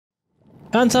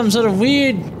Found some sort of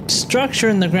weird structure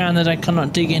in the ground that I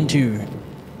cannot dig into.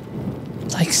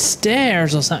 It's like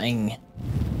stairs or something.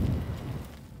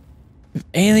 With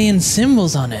alien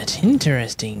symbols on it.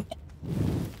 Interesting.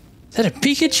 Is that a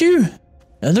Pikachu?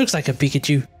 It looks like a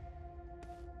Pikachu.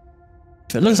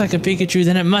 If it looks like a Pikachu,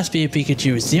 then it must be a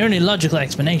Pikachu. It's the only logical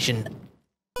explanation.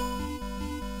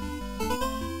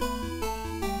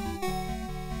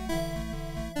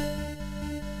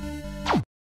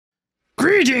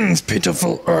 Greetings,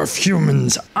 pitiful Earth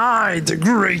humans. I, the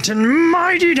great and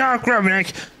mighty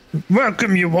DarkRubberNeck,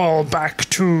 welcome you all back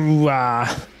to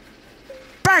hell!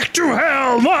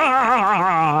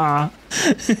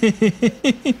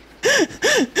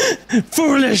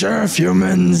 Foolish Earth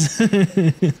humans.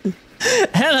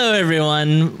 Hello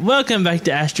everyone, welcome back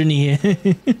to Astroneer.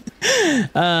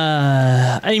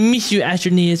 I miss you,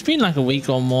 Astroneer. It's been like a week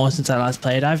or more since I last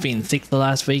played. I've been sick the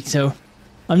last week, so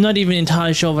I'm not even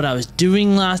entirely sure what I was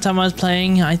doing last time I was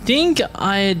playing. I think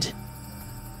I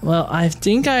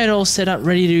had all set up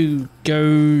ready to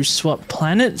go swap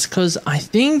planets, because I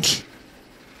think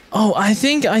I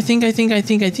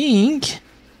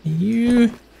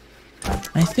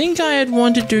had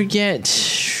wanted to get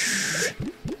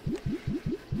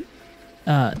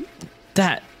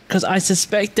that, because I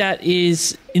suspect that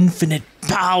is infinite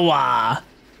power,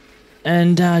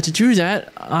 and to do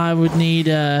that I would need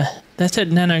that's at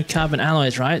nanocarbon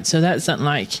alloys, right? So that's something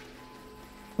like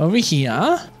over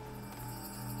here.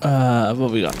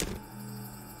 What we got?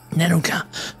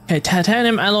 Okay,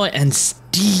 titanium alloy and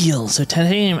steel. So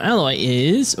titanium alloy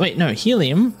is, wait, no,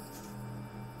 helium.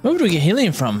 Where would we get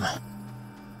helium from?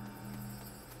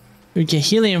 We get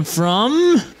helium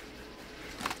from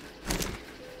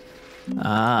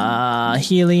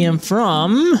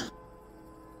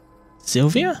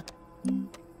Sylvia?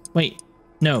 Wait,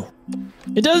 no.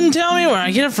 It doesn't tell me where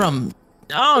I get it from.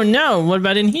 Oh no, what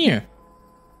about in here?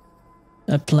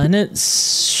 A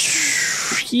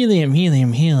planet's helium.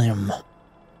 Helium?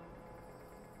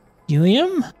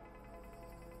 Wait,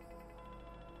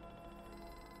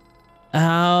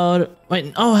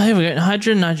 oh, here we go.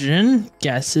 Hydrogen, nitrogen,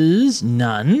 gases,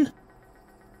 none.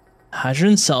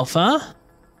 Hydrogen, sulfur.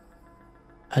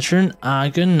 Hydrogen,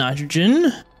 argon,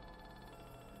 nitrogen.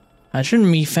 Hydrogen,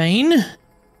 methane.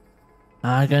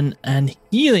 Argon and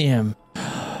helium.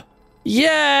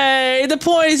 Yay! The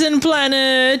poison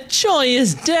planet!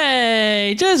 Joyous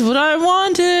day! Just what I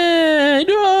wanted!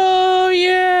 Oh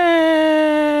yeah!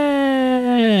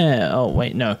 Oh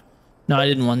wait, no. No, I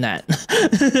didn't want that.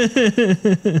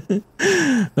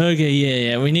 Okay,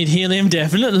 yeah, we need helium,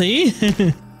 definitely.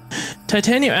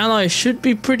 Titanium alloy should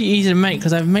be pretty easy to make,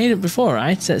 because I've made it before,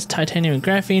 right? So that's titanium and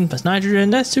graphene plus nitrogen.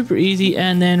 That's super easy.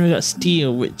 And then we got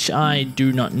steel, which I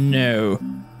do not know.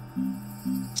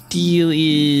 Steel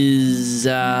is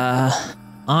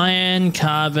iron,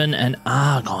 carbon, and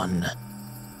argon.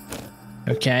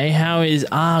 Okay, how is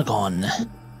argon?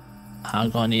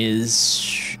 Argon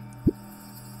is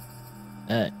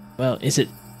well, is it?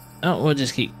 Oh, we'll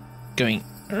just keep going.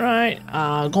 Right,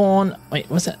 argon. Wait,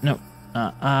 what's that? No.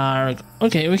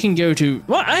 Okay, we can go to.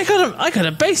 What? I got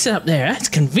a base up there. That's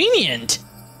convenient.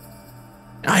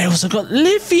 I also got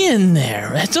lithium there.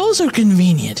 That's also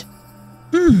convenient.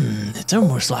 It's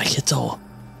almost like it's all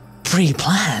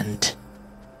pre-planned.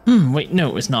 Wait,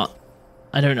 no, it's not.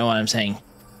 I don't know what I'm saying.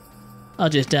 I'll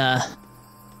just grab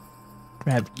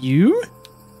you,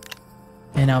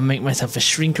 and I'll make myself a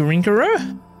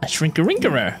shrinker-rinkerer. A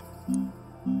shrinker-rinkerer.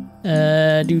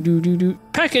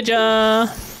 Packager.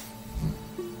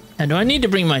 Now, do I need to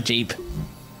bring my Jeep?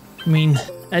 I mean,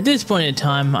 at this point in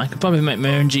time, I could probably make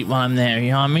my own Jeep while I'm there,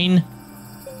 you know what I mean?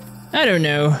 I don't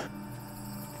know.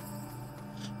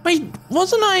 Wait,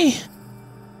 wasn't I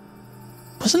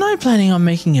planning on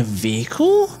making a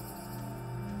vehicle?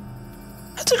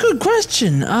 That's a good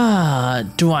question.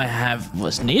 Do I have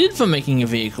what's needed for making a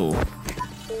vehicle?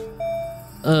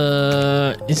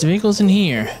 Is the vehicles in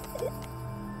here?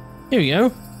 Here we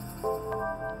go.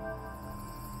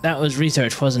 That was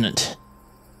research, wasn't it?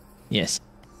 Yes.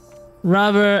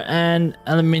 Rubber and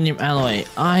aluminium alloy.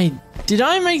 Did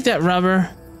I make that rubber?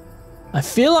 I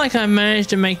feel like I managed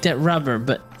to make that rubber,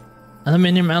 but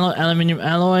aluminium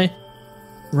alloy,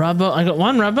 rubber. I got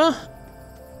one rubber.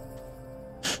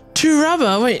 Two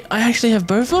rubber. Wait, I actually have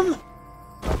both of them?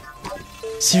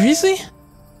 Seriously?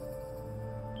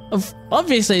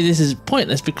 Obviously this is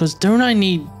pointless, because don't I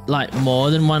need like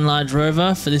more than one large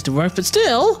rover for this to work? But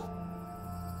still.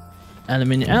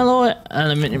 Aluminium alloy.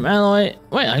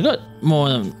 Wait, I got more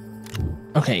than.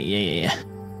 Okay, yeah.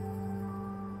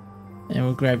 And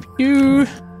we'll grab you.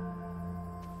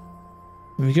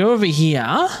 And we go over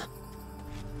here.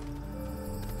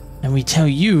 And we tell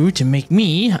you to make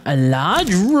me a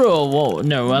large rover.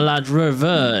 No, a large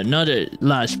rover, not a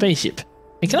large spaceship.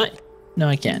 Hey, can I? No,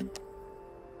 I can't.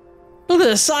 Look at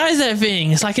the size of that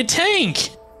thing. It's like a tank.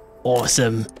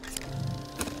 Awesome.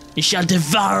 It shall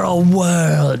devour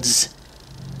worlds.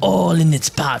 All in its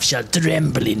path shall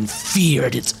tremble in fear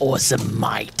at its awesome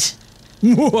might.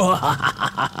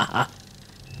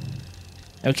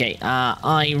 Okay,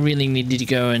 I really needed to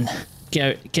go and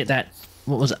get that.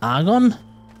 What was it, argon? I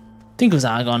think it was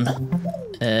argon.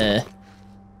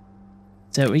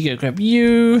 So we go grab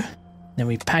you, then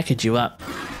we package you up.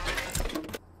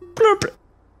 Blurp.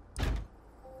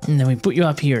 And then we put you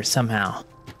up here somehow.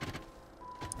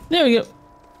 There we go.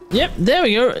 Yep, there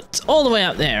we go. It's all the way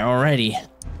up there already.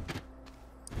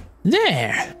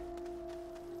 There.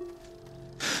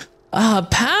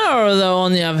 Power, though,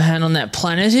 on the other hand, on that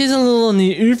planet is a little on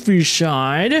the iffy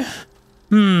side. Is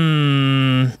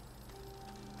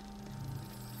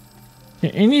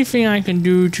there anything I can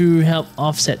do to help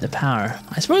offset the power?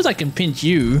 I suppose I can pinch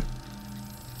you.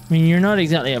 I mean, you're not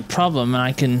exactly a problem, and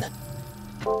I can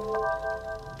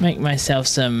make myself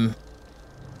some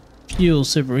fuel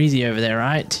super easy over there,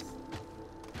 right?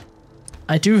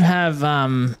 I do have,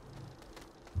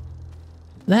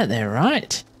 that there,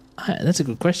 right? That's a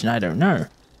good question, I don't know.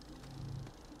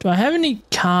 Do I have any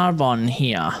carbon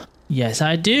here? Yes,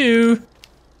 I do.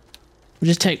 We'll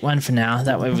just take one for now,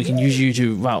 that way we can use you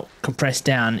to, well, compress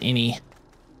down any...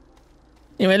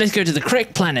 Anyway, let's go to the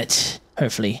correct planet,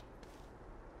 hopefully.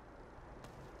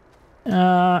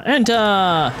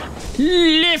 Enter!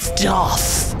 Lift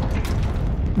off!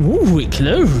 Ooh, it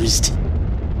closed.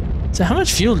 So how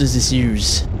much fuel does this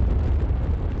use?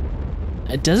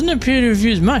 It doesn't appear to have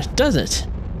used much, does it?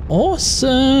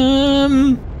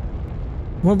 Awesome!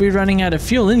 Won't be running out of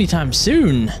fuel anytime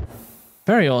soon.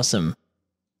 Very awesome.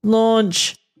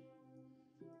 Launch.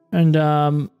 And,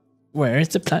 where is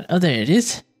the planet? Oh, there it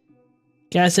is.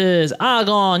 Gases,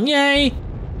 argon, yay!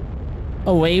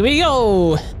 Away we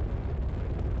go!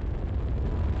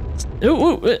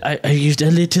 Oh, I used a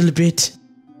little bit.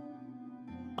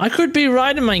 I could be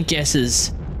right in my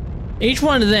guesses. Each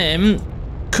one of them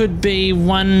could be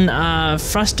one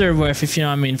thruster worth, if you know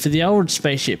what I mean, for the old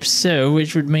spaceships. So,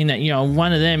 which would mean that, you know,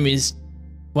 one of them is,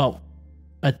 well,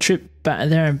 a trip back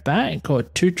there and back, or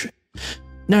two trips.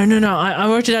 No. I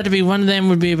worked it out to be one of them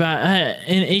would be about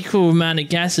an equal amount of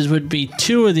gases would be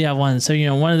two of the other ones. So, you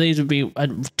know, one of these would be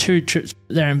 2 trips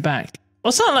there and back,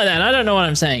 or something like that. I don't know what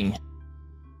I'm saying.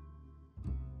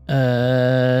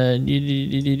 There.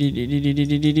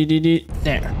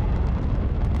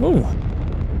 Ooh.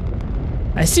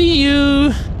 I see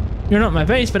you. You're not my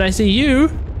base, but I see you.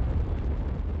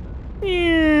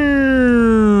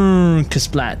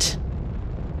 Kasplat.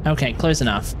 Okay, close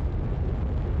enough.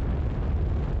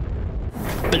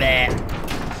 Blah.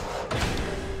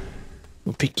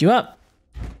 We'll pick you up,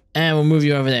 and we'll move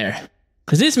you over there.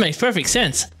 Because this makes perfect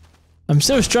sense. I'm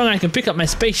so strong I can pick up my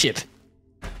spaceship.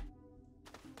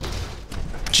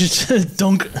 Just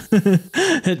dunk.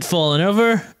 Had fallen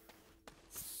over.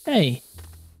 Hey.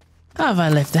 How have I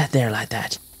left that there like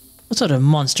that? What sort of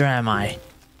monster am I?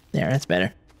 There, that's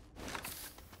better.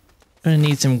 Gonna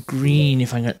need some green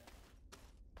if I'm gonna...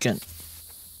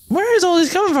 Where is all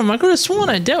this coming from? I could have sworn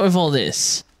I dealt with all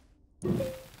this.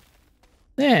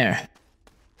 There.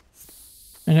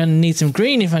 I'm gonna need some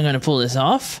green if I'm gonna pull this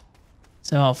off.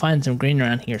 So I'll find some green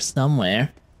around here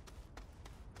somewhere.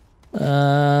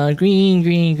 Green,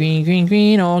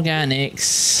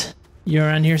 organics. You're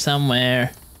around here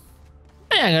somewhere.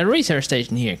 Hey, I got a research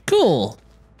station here. Cool.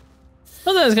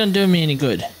 Not that it's gonna do me any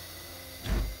good.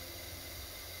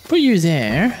 Put you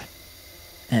there.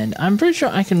 And I'm pretty sure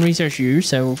I can research you,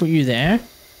 so we'll put you there.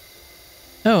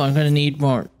 Oh, I'm gonna need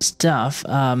more stuff.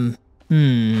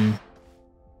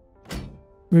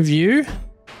 Review.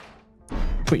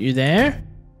 Put you there.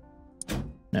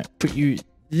 No, put you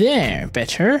there.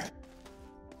 Better.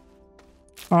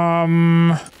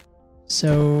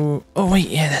 So... Oh, wait,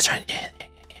 yeah, that's right. Yeah.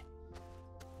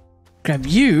 Grab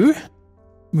you.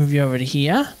 Move you over to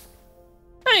here.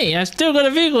 Hey, I've still got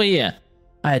a vehicle here.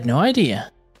 I had no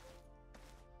idea.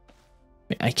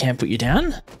 Wait, I can't put you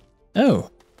down?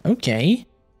 Oh, okay.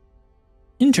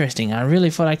 Interesting, I really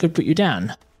thought I could put you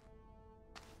down.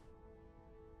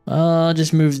 Well, I'll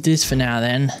just move this for now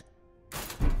then.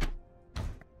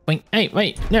 Wait, hey,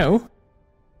 wait, no.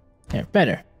 There,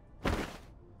 better.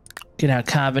 Get our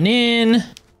carbon in.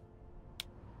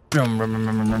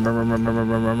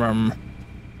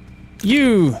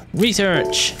 You,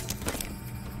 research.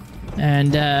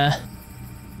 And,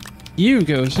 you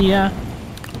go here.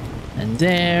 And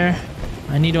there.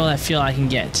 I need all that fuel I can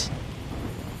get.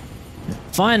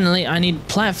 finally, I need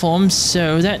platforms,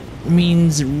 so that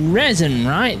means resin,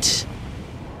 right?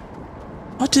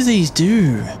 What do these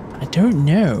do? I don't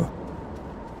know.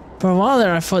 For a while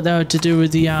there, I thought they were to do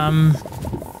with the,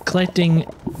 collecting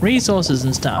resources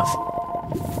and stuff.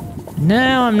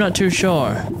 Now I'm not too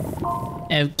sure.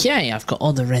 Okay, I've got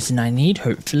all the resin I need,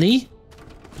 hopefully.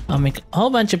 I'll make a whole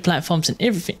bunch of platforms and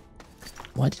everything.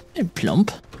 What?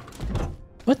 Plump?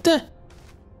 What the?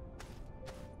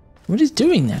 What is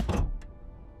doing that?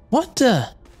 What the?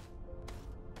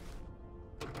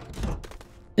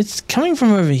 It's coming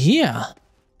from over here.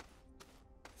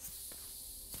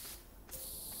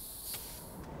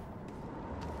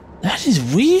 That is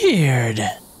weird.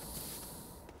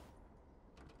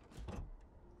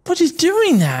 What is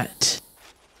doing that?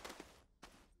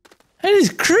 That is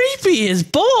creepy as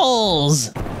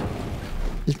balls.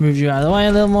 Just move you out of the way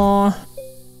a little more.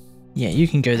 Yeah, you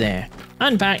can go there.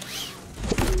 Unpack.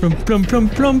 Plump, plump,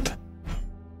 plump, plump.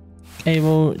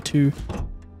 Cable to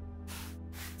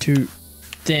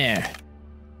there.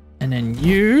 And then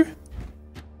you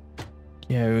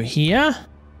go here.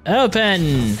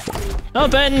 Open!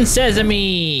 Open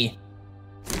sesame!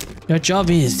 Your job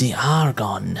is the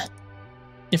argon.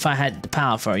 If I had the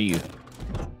power for you.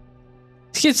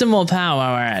 Let's get some more power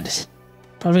while we're at it.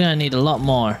 Probably gonna need a lot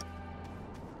more.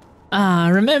 Ah,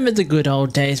 remember the good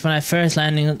old days when I first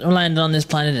landed on this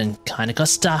planet and kinda got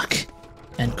stuck.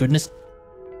 And goodness...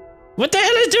 What the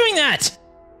hell is doing that?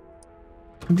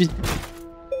 I'm just...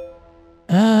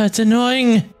 Ah, it's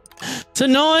annoying! It's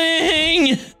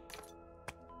annoying!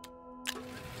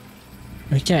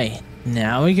 Okay,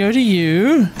 now we go to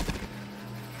you.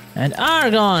 And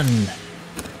argon!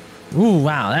 Ooh,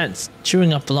 wow, that's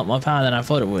chewing up a lot more power than I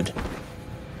thought it would.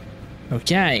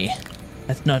 Okay,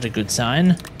 that's not a good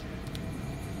sign.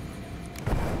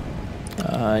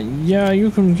 Yeah,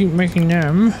 you can keep making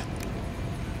them.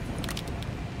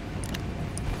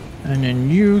 And then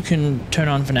you can turn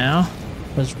on for now,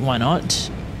 because why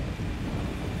not?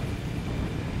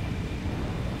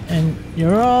 And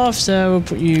you're off, so we'll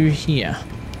put you here.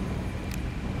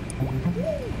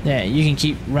 There, you can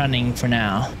keep running for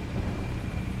now.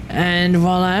 And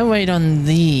while I wait on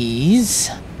these,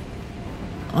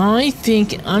 I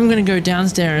think I'm gonna go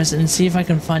downstairs and see if I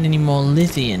can find any more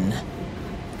lithium.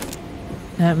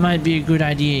 That might be a good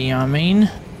idea, you know what I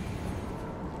mean?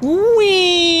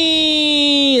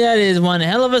 Whee! That is one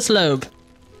hell of a slope.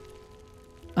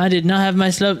 I did not have my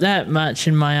slope that much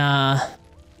in my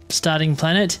starting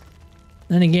planet.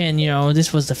 Then again, you know,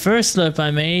 this was the first slope I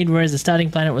made, whereas the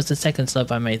starting planet was the second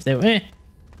slope I made. So,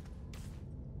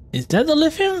 Is that the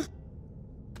lithium?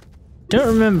 Don't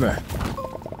remember.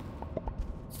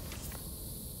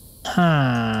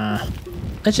 Huh.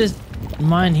 Let's just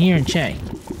mine here and check.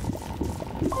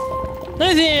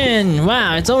 Lithium!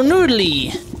 Wow, it's all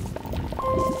noodly.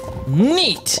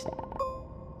 Neat.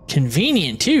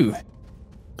 Convenient too.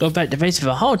 Go back to base with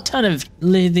a whole ton of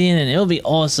lithium and it'll be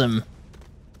awesome.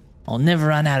 I'll never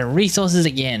run out of resources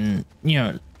again. You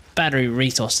know, battery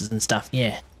resources and stuff,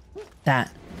 yeah.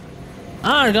 That.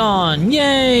 Argon!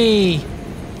 Yay!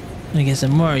 Gonna get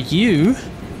some more of you.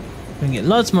 Gonna get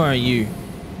lots more of you.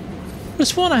 I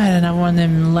sworn I had another one of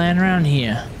them laying around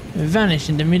here. It vanished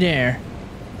into midair.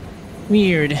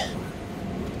 Weird.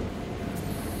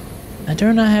 I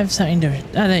don't know, I have something to...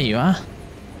 Ah, there you are.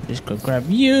 Just go grab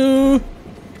you.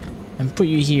 And put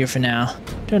you here for now.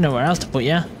 Don't know where else to put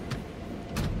you.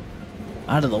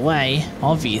 Out of the way,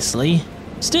 obviously.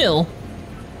 Still.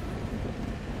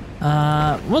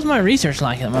 What's my research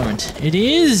like at the moment? It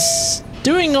is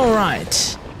doing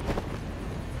alright.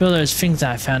 All those things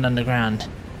I found underground. I'm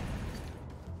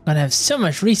gonna have so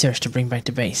much research to bring back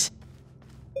to base.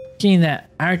 Getting that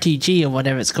RTG or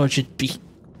whatever it's called should be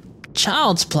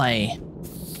child's play.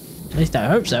 At least I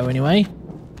hope so, anyway.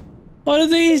 What are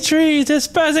these trees? They're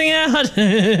spazzing out!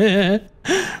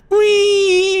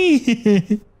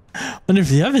 Whee! Wonder if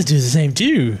the others do the same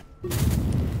too.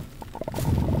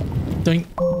 Doink.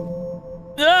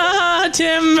 Ah,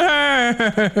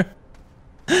 timber!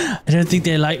 I don't think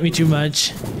they like me too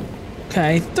much.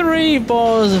 Okay, 3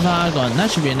 balls of argon. That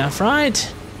should be enough,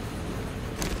 right?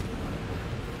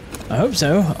 I hope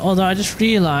so. Although I just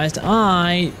realized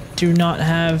I do not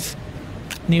have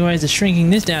any ways of shrinking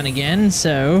this down again,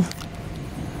 so...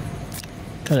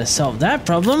 Gotta solve that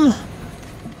problem.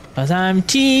 Because I'm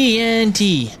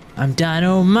TNT. I'm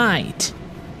dynamite.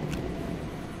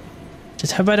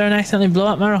 Just hope I don't accidentally blow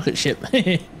up my rocket ship.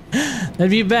 That'd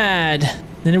be bad.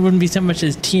 Then it wouldn't be so much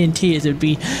as TNT as it would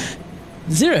be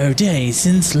 0 days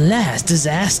since last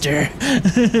disaster.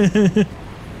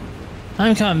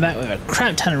 I'm coming back with a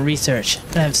crap ton of research.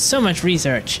 I have so much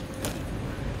research.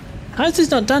 How's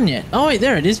this not done yet? Oh wait,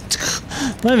 there it is.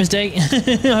 My mistake.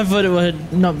 I thought it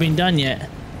had not been done yet.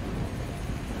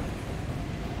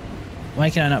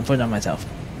 Why can I not put it on myself?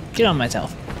 Get on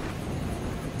myself.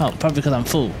 Oh, probably because I'm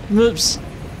full. Whoops.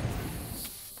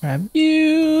 Grab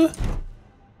you.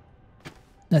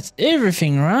 That's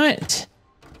everything, right?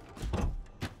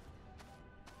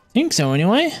 Think so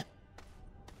anyway.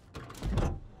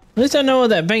 At least I know what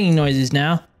that banging noise is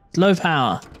now. It's low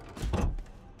power.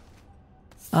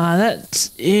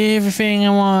 That's everything I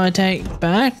want to take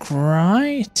back,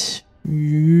 right?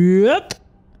 Yep.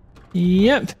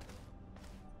 Yep.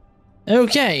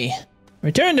 Okay.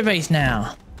 Return to base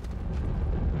now.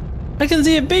 I can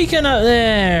see a beacon up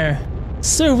there.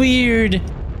 So weird.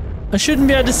 I shouldn't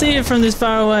be able to see it from this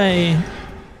far away.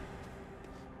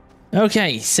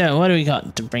 Okay, so what do we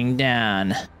got to bring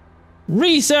down?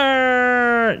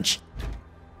 Research!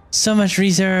 So much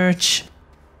research.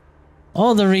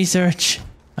 All the research.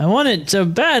 I want it so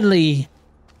badly.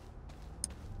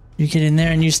 You get in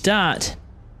there and you start.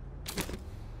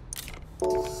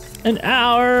 An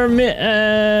hour,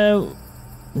 really?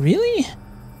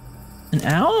 An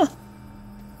hour?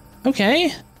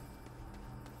 Okay.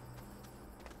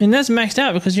 And that's maxed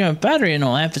out because you have battery and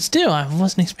all that, but still, I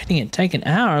wasn't expecting it to take an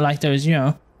hour like those, you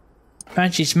know,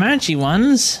 fancy smanchy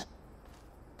ones.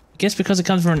 I guess because it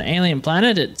comes from an alien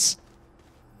planet, it's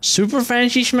super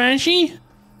fancy schmanchy?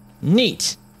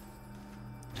 Neat.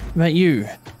 What about you?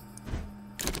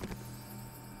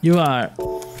 You are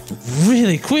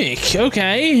really quick,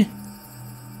 okay.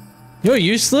 You're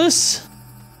useless.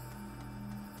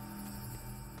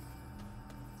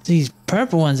 These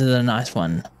purple ones are the nice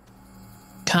one.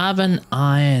 Carbon,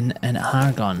 iron, and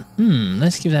argon.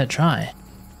 Let's give that a try.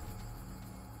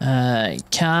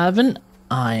 Carbon,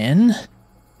 iron.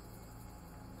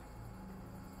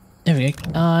 There we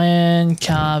go. Iron,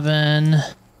 carbon.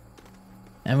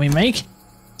 And we make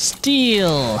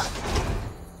steel.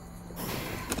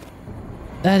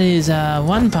 That is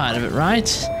one part of it, right?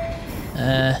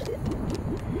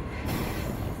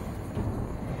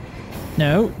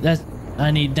 No, that's I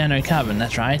need nanocarbon,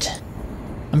 that's right.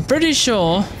 I'm pretty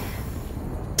sure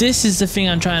this is the thing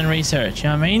I'm trying to research, you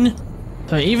know what I mean?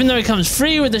 So even though it comes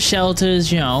free with the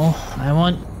shelters, you know, I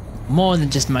want more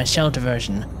than just my shelter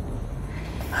version.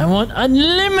 I want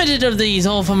unlimited of these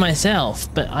all for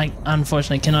myself, but I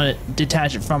unfortunately cannot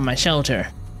detach it from my shelter.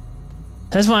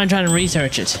 That's why I'm trying to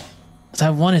research it. Because I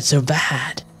want it so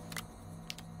bad.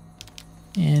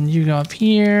 And you go up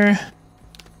here.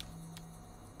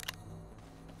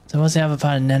 So what's the other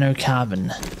part of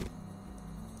nanocarbon?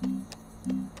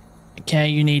 Okay,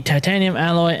 you need titanium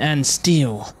alloy and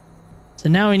steel. So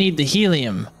now we need the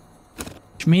helium.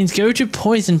 Which means go to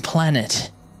Poison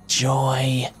Planet.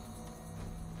 Joy.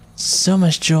 So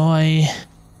much joy.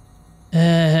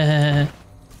 Okay,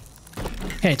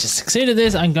 to succeed at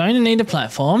this, I'm going to need a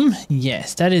platform.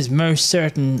 Yes, that is most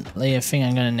certainly a thing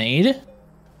I'm going to need.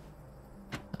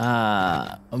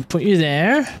 I'll put you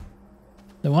there.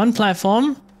 The one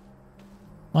platform.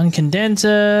 One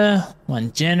condenser.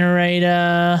 One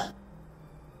generator.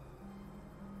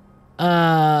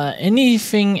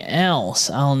 Anything else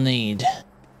I'll need?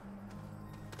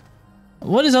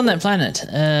 What is on that planet?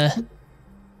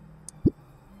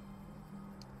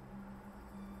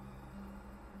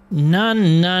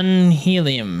 None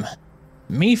helium.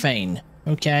 Methane.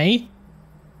 Okay.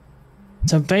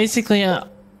 So basically,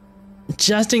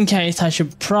 just in case, I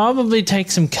should probably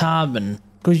take some carbon.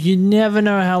 Because you never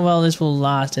know how well this will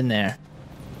last in there.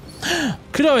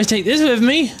 Could always take this with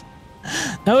me.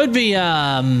 That would be,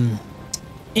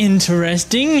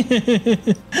 interesting.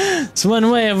 It's one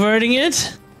way of wording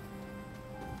it.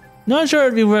 Not sure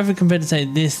it'd be worth it compared to, say,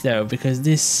 this, though. Because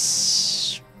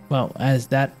this... Well, as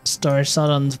that storage slot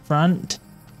on the front.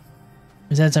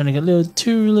 Is that only got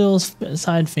two little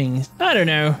side things? I don't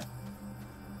know.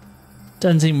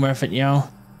 Doesn't seem worth it, yo.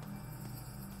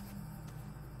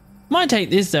 Might take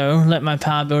this though, let my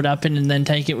power build up and then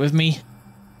take it with me.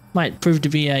 Might prove to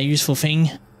be a useful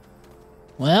thing.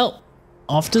 Well,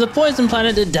 off to the Poison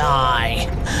Planet to die.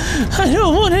 I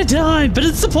don't want to die, but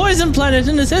it's the Poison Planet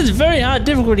and it says very hard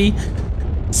difficulty.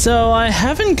 So I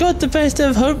haven't got the best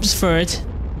of hopes for it.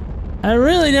 I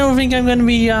really don't think I'm going to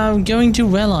be going too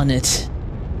well on it.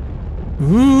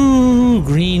 Ooh,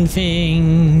 green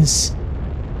things.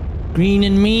 Green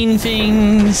and mean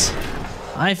things.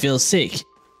 I feel sick.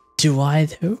 Do I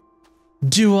though?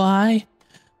 Do I?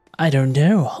 I don't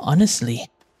know, honestly.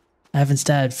 I haven't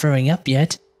started throwing up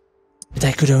yet. But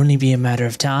that could only be a matter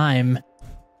of time.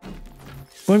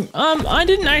 Well, I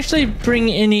didn't actually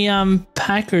bring any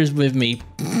packers with me.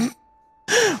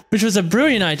 Which was a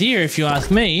brilliant idea if you ask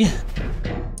me.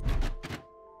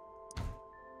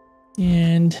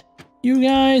 And you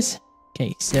guys.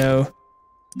 Okay, so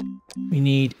we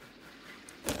need.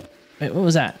 Wait, what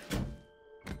was that?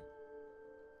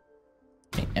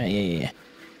 Yeah.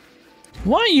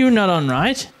 Why are you not on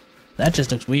right? That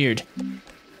just looks weird.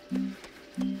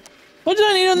 What did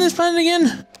I need on this planet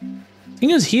again? I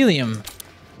think it was helium.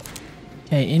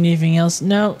 Okay, anything else?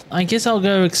 No, I guess I'll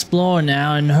go explore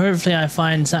now and hopefully I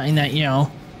find something that, you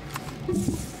know,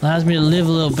 allows me to live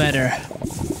a little better.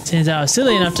 Since I was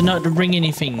silly enough to not to bring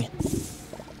anything.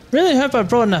 Really hope I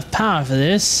brought enough power for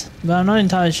this, but I'm not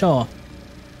entirely sure.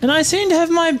 And I seem to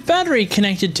have my battery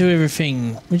connected to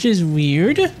everything, which is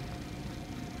weird.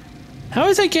 How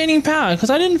is that gaining power? Because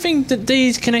I didn't think that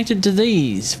these connected to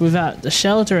these without the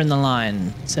shelter in the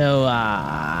line. So,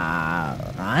 I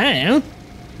don't know.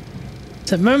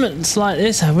 So at moments like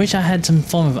this, I wish I had some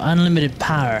form of unlimited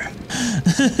power.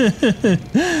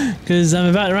 Because I'm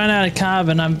about to run out of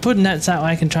carbon. I'm putting that so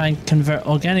I can try and convert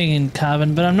organic into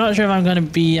carbon, but I'm not sure if I'm going to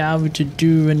be able to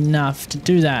do enough to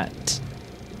do that.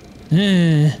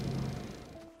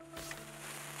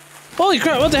 Holy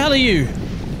crap, what the hell are you?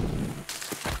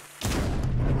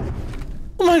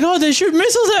 Oh my god, they shoot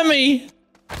missiles at me!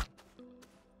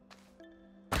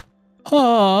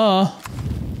 Oh.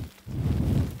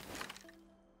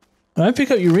 Did I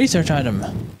pick up your research item?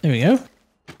 There we go.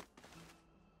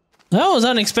 That was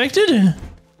unexpected.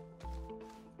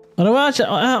 Gotta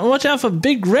watch out for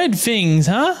big red things,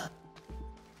 huh?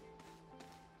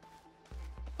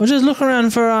 I'll just look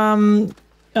around for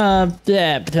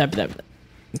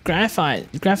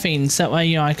graphene, so that way,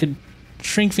 you know, I could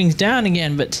shrink things down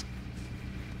again, but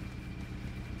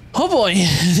oh boy,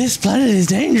 this planet is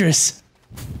dangerous.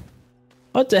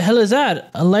 What the hell is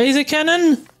that? A laser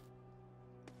cannon?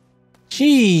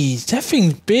 Jeez, that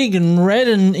thing's big and red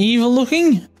and evil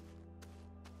looking.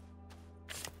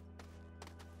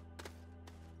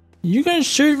 You gonna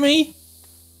shoot me?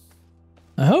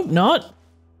 I hope not.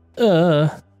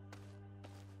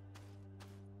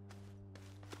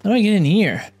 How do I get in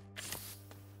here?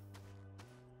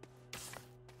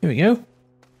 Here we go.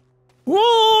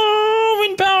 Whoa!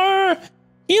 Wind power!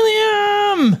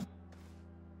 Helium!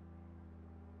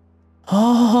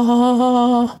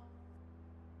 Oh!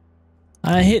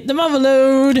 I hit the mother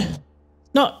load.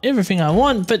 Not everything I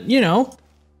want, but you know,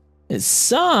 it's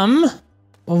some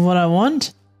of what I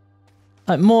want.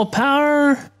 Like more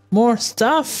power, more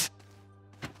stuff.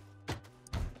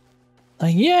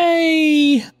 Like,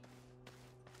 yay!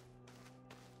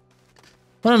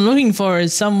 What I'm looking for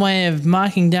is some way of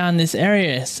marking down this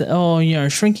area, or, you know,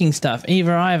 shrinking stuff,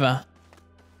 either.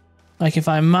 Like if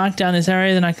I mark down this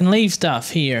area, then I can leave stuff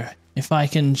here. If I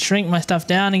can shrink my stuff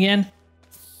down again,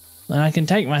 then I can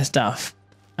take my stuff.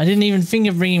 I didn't even think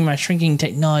of bringing my shrinking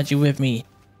technology with me.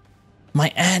 My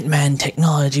Ant-Man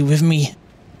technology with me.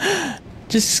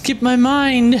 Just skipped my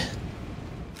mind.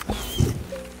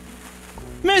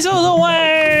 Missiles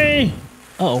away!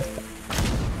 Uh-oh.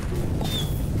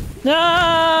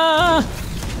 Ah!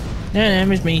 No,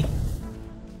 missed me.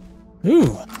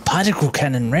 Ooh, particle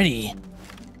cannon ready.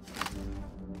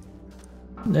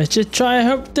 Let's just try and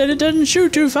hope that it doesn't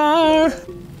shoot too far.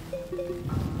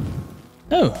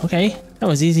 Oh, okay. That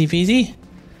was easy peasy.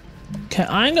 Okay,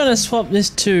 I'm gonna swap this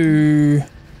to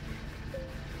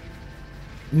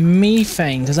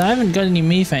methane, because I haven't got any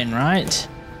methane, right?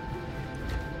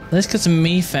 Let's get some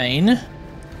methane.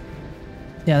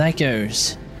 Yeah, that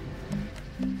goes.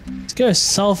 Let's go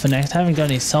sulfur next. I haven't got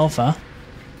any sulfur.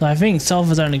 So I think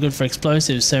sulfur's only good for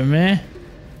explosives, so meh.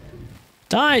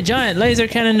 Die, giant laser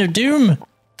cannon of doom!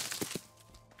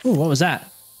 Ooh, what was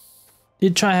that?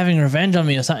 Did try having revenge on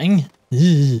me or something.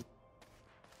 Ugh.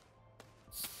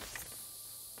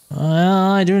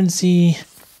 Well, I don't see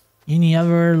any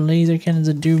other laser cannons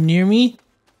of doom near me.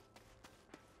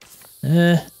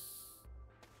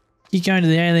 Keep going to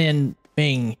the alien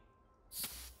thing.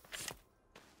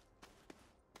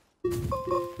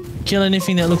 Kill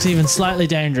anything that looks even slightly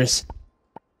dangerous.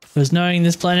 Because knowing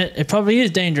this planet, it probably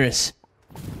is dangerous.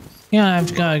 Yeah, I have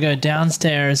to go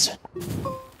downstairs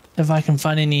if I can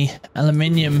find any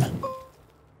aluminium.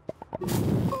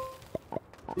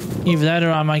 Either that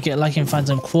or I might get lucky and find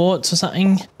some quartz or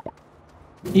something.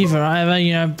 Either,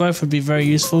 you know, both would be very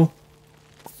useful.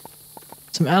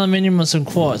 Some aluminium or some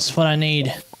quartz is what I need.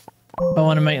 If I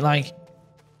want to make like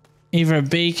either a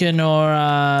beacon or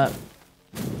a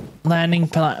landing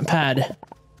pad.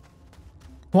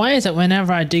 Why is it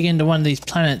whenever I dig into one of these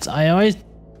planets, I always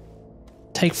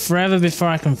take forever before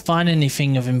I can find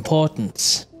anything of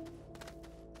importance?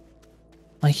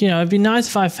 Like, you know, it'd be nice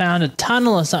if I found a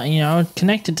tunnel or something, you know,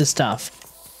 connected to stuff.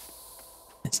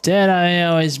 Instead, I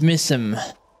always miss them.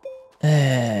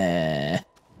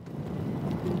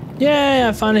 Yay,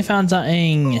 I finally found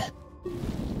something.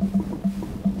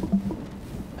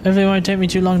 Hopefully it won't take me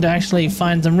too long to actually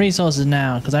find some resources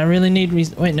now, because I really need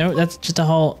wait, no, that's just a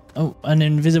whole... Oh, an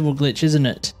invisible glitch, isn't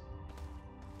it?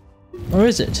 Or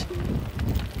is it?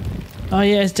 Oh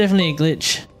yeah, it's definitely a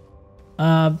glitch.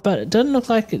 But it doesn't look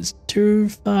like it's too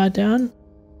far down.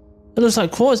 It looks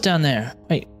like quartz down there.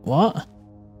 Wait, what?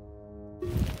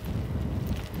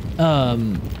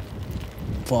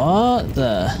 What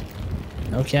the...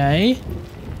 Okay.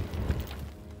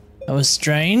 That was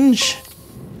strange.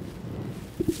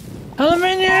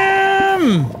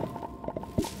 Aluminium!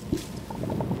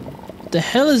 The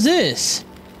hell is this?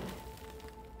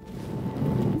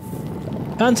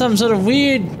 Found some sort of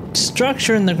weird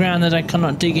structure in the ground that I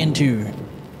cannot dig into.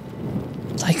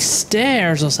 It's like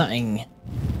stairs or something.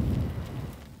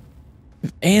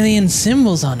 With alien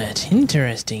symbols on it.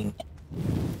 Interesting.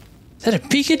 Is that a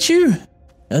Pikachu?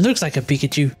 It looks like a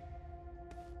Pikachu.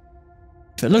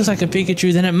 If it looks like a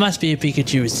Pikachu, then it must be a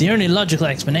Pikachu. It's the only logical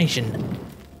explanation.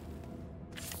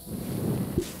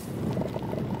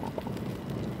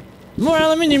 More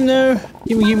aluminium though.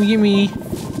 Gimme, gimme, gimme.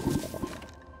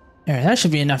 There, that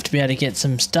should be enough to be able to get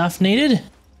some stuff needed.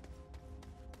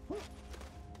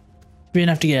 Be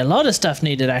enough to get a lot of stuff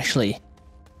needed actually.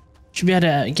 Should be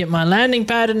able to get my landing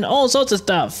pad and all sorts of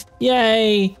stuff.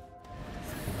 Yay!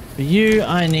 For you,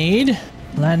 I need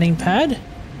landing pad.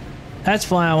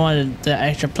 That's why I wanted the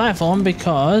extra platform,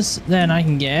 because then I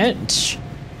can get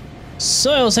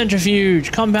soil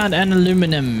centrifuge, compound and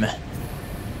aluminum.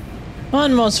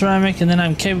 One more ceramic and then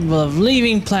I'm capable of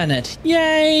leaving planet.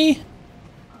 Yay!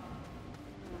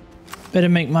 Better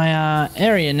make my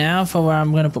area now for where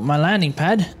I'm going to put my landing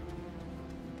pad.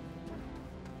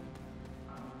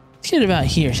 Let's get about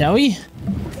here, shall we?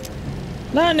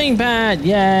 Landing pad,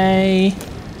 yay!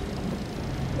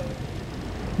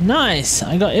 Nice,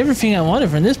 I got everything I wanted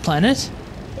from this planet.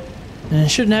 And I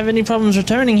shouldn't have any problems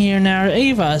returning here now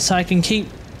either, so I can keep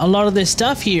a lot of this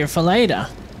stuff here for later.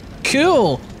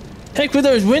 Cool! Heck, with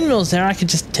those windmills there, I could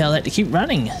just tell it to keep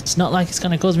running. It's not like it's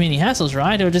going to cause me any hassles,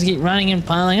 right? It'll just keep running and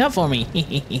piling up for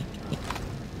me.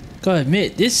 Gotta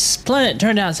admit, this planet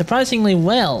turned out surprisingly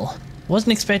well.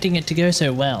 Wasn't expecting it to go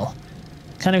so well.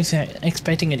 Kind of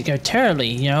expecting it to go terribly,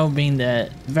 you know, being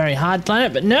the very hard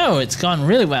planet, but no, it's gone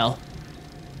really well.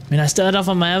 I mean, I started off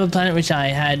on my other planet, which I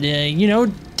had, you know,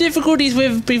 difficulties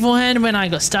with beforehand when I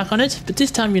got stuck on it. But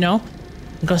this time, you know,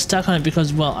 I got stuck on it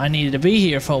because, well, I needed to be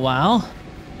here for a while.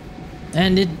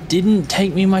 And it didn't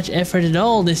take me much effort at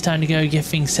all this time to go get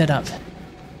things set up.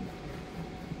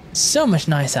 So much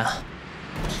nicer.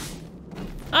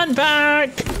 Unpack!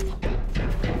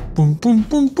 Boom, boom,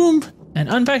 boom, boom. And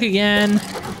unpack again.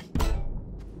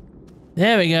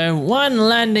 There we go. One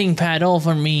landing pad all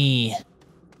for me.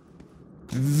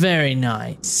 Very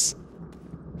nice.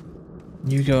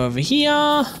 You go over here.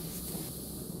 Or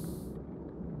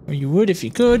you would if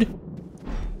you could.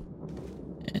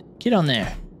 Get on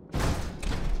there.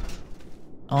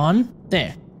 On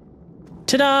there.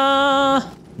 Ta-da!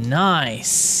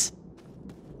 Nice.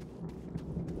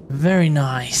 Very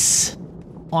nice.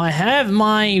 I have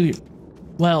my,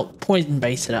 well, poison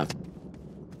base set up.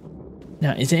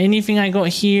 Now, is there anything I got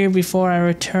here before I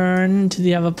return to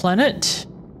the other planet?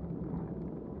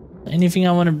 Anything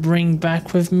I want to bring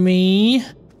back with me?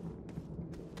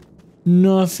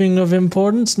 Nothing of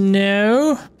importance,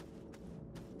 no.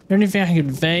 The only thing I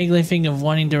could vaguely think of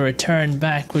wanting to return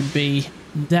back would be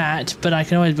that, but I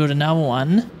can always build another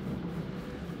one.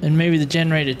 And maybe the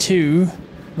generator too.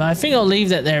 But I think I'll leave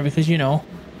that there because, you know,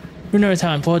 who knows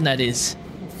how important that is.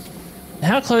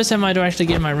 How close am I to actually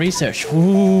get my research?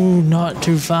 Ooh, not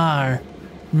too far.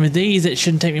 And with these, it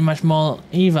shouldn't take me much more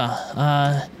either.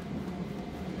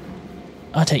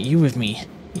 I'll take you with me.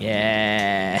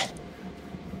 Yeah.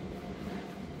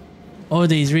 All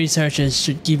these researchers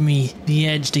should give me the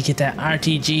edge to get that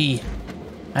RTG.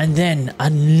 And then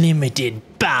unlimited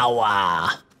power.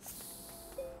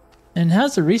 And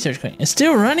how's the research going? It's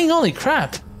still running? Holy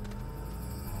crap.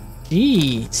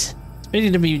 Jeez. It's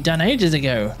ready to be done ages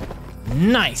ago.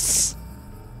 Nice.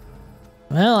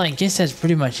 Well, I guess that's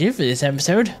pretty much it for this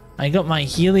episode. I got my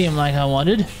helium like I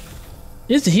wanted.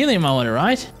 It's the helium I wanted,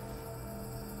 right?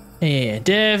 Yeah,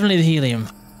 definitely the helium.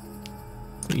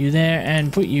 Put you there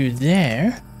and put you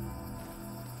there.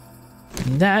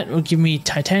 And that will give me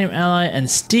titanium alloy and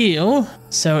steel.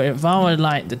 So if I would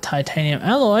like the titanium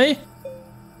alloy,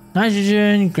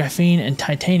 nitrogen, graphene, and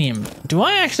titanium. Do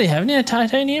I actually have any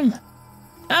titanium?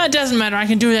 Ah, it doesn't matter. I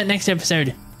can do that next episode.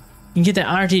 You can get that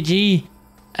RTG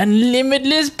and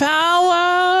limitless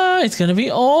power. It's gonna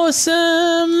be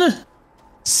awesome.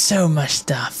 So much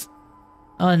stuff.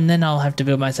 Oh, and then I'll have to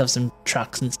build myself some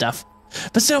trucks and stuff.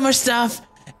 But so much stuff!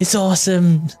 It's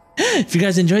awesome! If you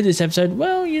guys enjoyed this episode,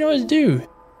 well, you know what to do.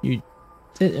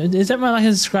 Is that my like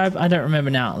and subscribe? I don't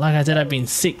remember now. Like I said, I've been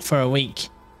sick for a week.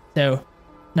 So,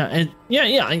 no, I've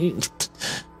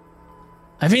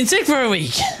been sick for a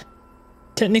week.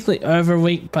 Technically over a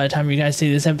week by the time you guys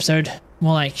see this episode.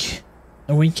 More like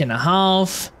a week and a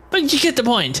half. But you get the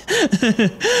point.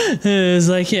 It's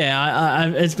like, yeah,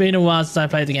 it's been a while since I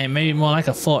played the game. Maybe more like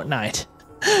a fortnight.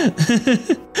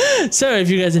 So if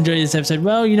you guys enjoyed this episode,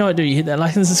 well, you know what to do. You hit that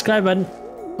like and subscribe button.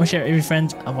 Or share it with your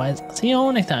friends. Otherwise, I'll see you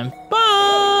all next time.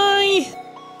 Bye!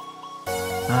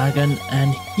 Argon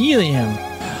and helium.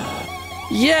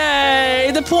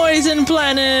 Yay! The poison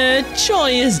planet!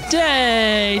 Joyous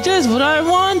day! Just what I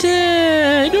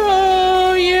wanted!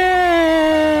 Oh yeah!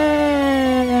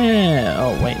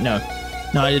 Oh wait, no.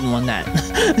 No, I didn't want that.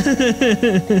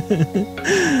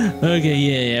 Okay,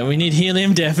 yeah, we need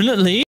helium definitely.